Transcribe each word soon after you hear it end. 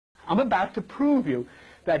I'm about to prove you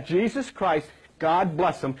that Jesus Christ, God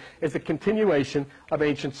bless him, is a continuation of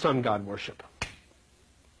ancient sun god worship.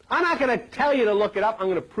 I'm not going to tell you to look it up. I'm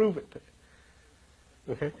going to prove it to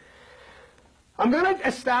you. Okay? I'm going to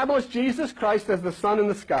establish Jesus Christ as the sun in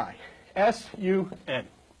the sky. S-U-N.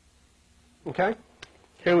 Okay?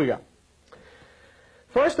 Here we go.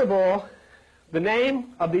 First of all, the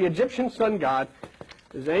name of the Egyptian sun god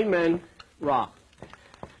is Amen Ra.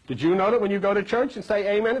 Did you know that when you go to church and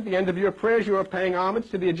say Amen at the end of your prayers, you are paying homage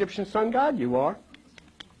to the Egyptian sun god? You are.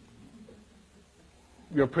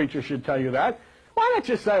 Your preacher should tell you that. Why not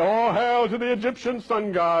just say, "Oh, hail to the Egyptian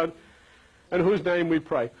sun god, in whose name we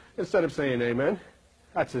pray," instead of saying Amen?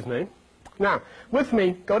 That's his name. Now, with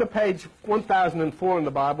me, go to page 1004 in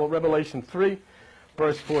the Bible, Revelation 3,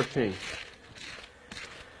 verse 14.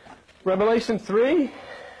 Revelation 3,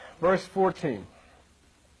 verse 14.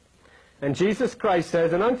 And Jesus Christ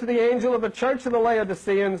says, "And unto the angel of the church of the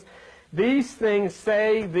Laodiceans, these things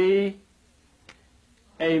say the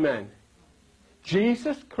Amen."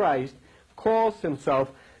 Jesus Christ calls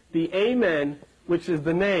himself the Amen, which is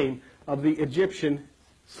the name of the Egyptian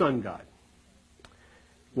sun god.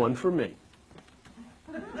 One for me.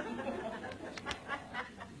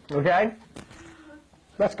 Okay?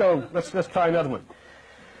 Let's go. Let's try another one.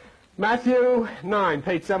 Matthew 9,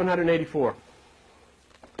 page 784.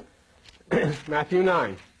 Matthew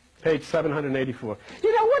 9, page 784.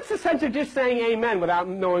 You know, what's the sense of just saying amen without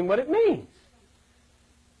knowing what it means?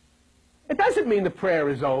 It doesn't mean the prayer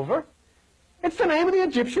is over. It's the name of the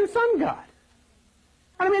Egyptian sun god.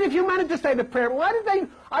 I mean, if you meant to say the prayer, why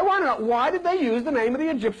did they use the name of the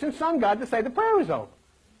Egyptian sun god to say the prayer is over?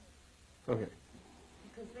 Okay.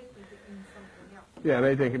 Because they think it means something else. Yeah,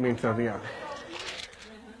 they think it means something else.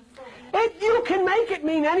 You can make it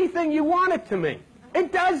mean anything you want it to mean.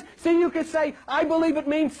 It does. See, you could say, "I believe it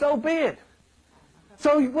means so be it."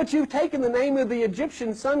 So what you've taken the name of the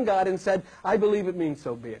Egyptian sun god and said, "I believe it means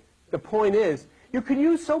so be it." The point is, you could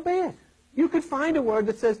use "so be it." You could find a word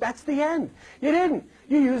that says that's the end. You didn't.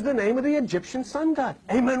 You used the name of the Egyptian sun god.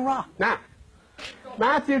 Amen Ra. Now,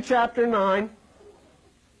 Matthew chapter 9.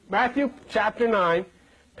 Matthew chapter 9,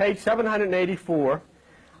 page 784.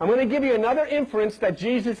 I'm going to give you another inference that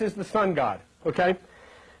Jesus is the sun god. Okay?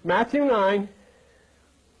 Matthew 9,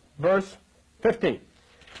 verse 15.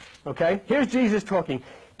 Okay? Here's Jesus talking.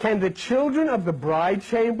 "Can the children of the bride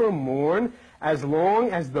chamber mourn as long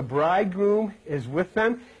as the bridegroom is with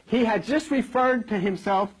them?" He had just referred to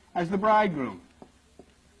himself as the bridegroom.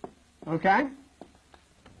 Okay?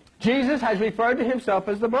 Jesus has referred to himself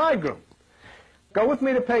as the bridegroom. Go with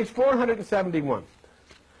me to page 471.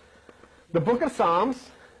 The book of Psalms,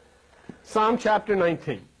 Psalm chapter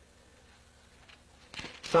 19.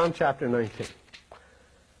 Psalm chapter 19.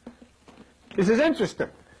 This is interesting.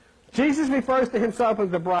 Jesus refers to himself as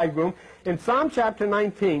the bridegroom in Psalm chapter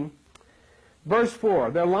 19, verse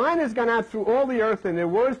 4. "Their line has gone out through all the earth, and their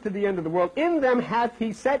words to the end of the world. In them hath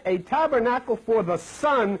he set a tabernacle for the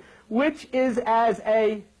sun, which is as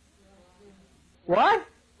a" what?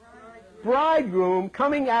 Bridegroom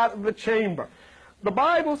coming out of the chamber. The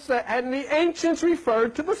Bible said, and the ancients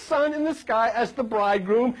referred to the sun in the sky as the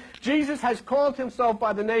bridegroom. Jesus has called himself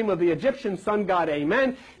by the name of the Egyptian sun god,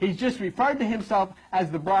 Amen. He's just referred to himself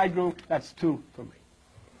as the bridegroom. That's two for me.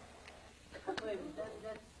 Wait, that's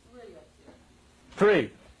three up there.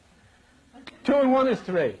 3. 2 and 1 is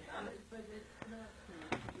 3. But it's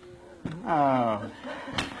not Oh.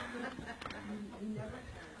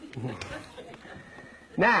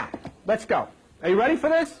 Now, let's go. Are you ready for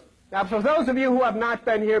this? Now, for those of you who have not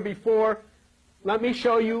been here before, let me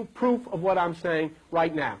show you proof of what I'm saying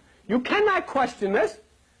right now. You cannot question this.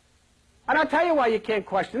 And I'll tell you why you can't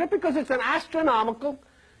question it, because it's an astronomical,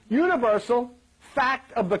 universal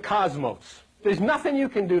fact of the cosmos. There's nothing you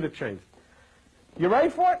can do to change it. You ready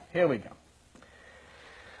for it? Here we go.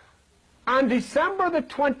 On December the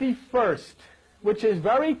 21st, which is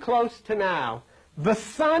very close to now, the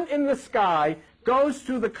sun in the sky goes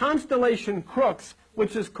through the constellation Crux,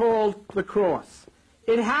 which is called the Cross.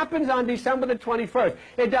 It happens on December the 21st.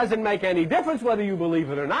 It doesn't make any difference whether you believe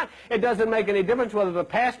it or not. It doesn't make any difference whether the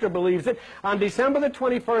pastor believes it. On December the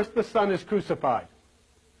 21st, the sun is crucified.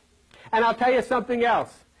 And I'll tell you something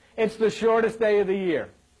else. It's the shortest day of the year.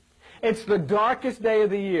 It's the darkest day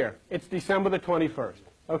of the year. It's December the 21st.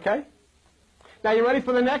 Okay? Now, you ready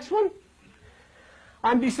for the next one?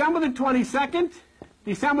 On December the 22nd,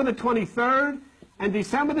 December the 23rd, and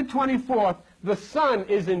December the 24th, the sun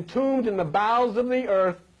is entombed in the bowels of the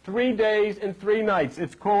earth 3 days and 3 nights.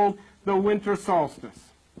 It's called the winter solstice.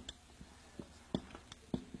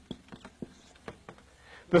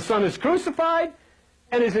 The sun is crucified,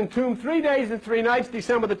 and is entombed 3 days and 3 nights,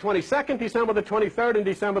 December the 22nd, December the 23rd, and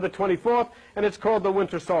December the 24th, and it's called the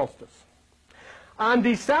winter solstice. On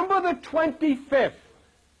December the 25th,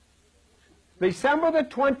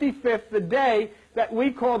 the day that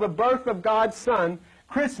we call the birth of God's Son,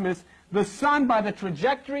 Christmas, the Son, by the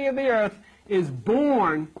trajectory of the earth, is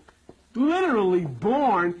born, literally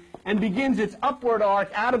born, and begins its upward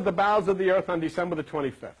arc out of the bowels of the earth on December the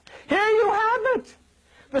 25th. Here you have it.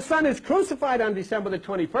 The Son is crucified on December the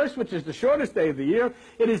 21st, which is the shortest day of the year.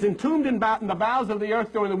 It is entombed in the bowels of the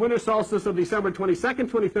earth during the winter solstice of December 22nd,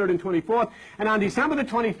 23rd, and 24th. And on December the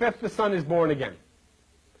 25th, the Son is born again.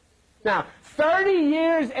 Now, 30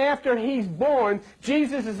 years after he's born,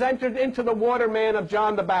 Jesus is entered into the water man of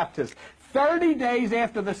John the Baptist. 30 days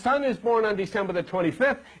after the Son is born on December the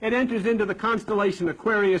 25th, it enters into the constellation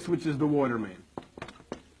Aquarius, which is the water man.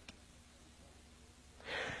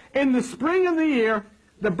 In the spring of the year,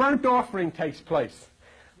 the burnt offering takes place.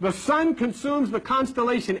 The sun consumes the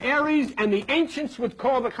constellation Aries, and the ancients would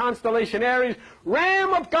call the constellation Aries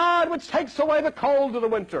Ram of God, which takes away the cold of the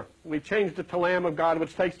winter. We changed it to Lamb of God,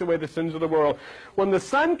 which takes away the sins of the world. When the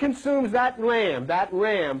sun consumes that ram,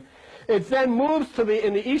 it then moves to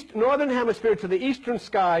in the northern hemisphere to the eastern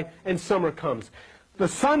sky, and summer comes. The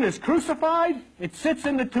Son is crucified. It sits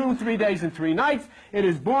in the tomb 3 days and 3 nights. It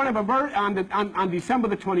is born of a bird on December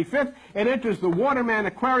the 25th. It enters the waterman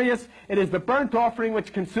Aquarius. It is the burnt offering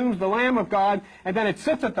which consumes the Lamb of God. And then it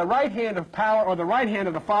sits at the right hand of power, or the right hand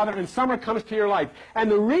of the Father, and summer comes to your life. And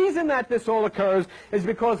the reason that this all occurs is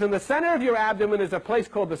because in the center of your abdomen is a place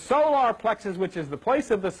called the solar plexus, which is the place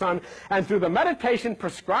of the sun. And through the meditation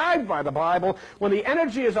prescribed by the Bible, when the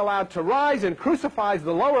energy is allowed to rise and crucifies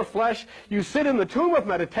the lower flesh, you sit in the tomb of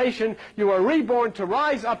meditation. You are reborn to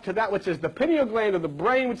rise up to that which is the pineal gland of the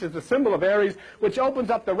brain, which is the symbol of Aries, which opens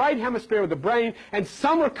up the right hemisphere of the brain, and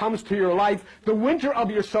summer comes to your life. The winter of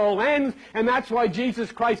your soul ends, and that's why Jesus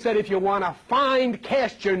Christ said, if you want to find,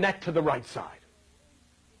 cast your net to the right side.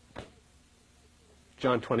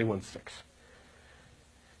 John 21:6.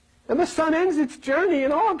 And the sun ends its journey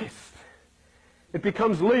in August. It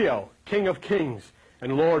becomes Leo, King of Kings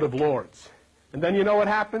and Lord of Lords. And then you know what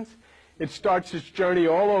happens? It starts its journey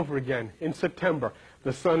all over again in September.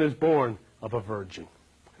 The Son is born of a virgin,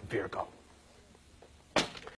 Virgo.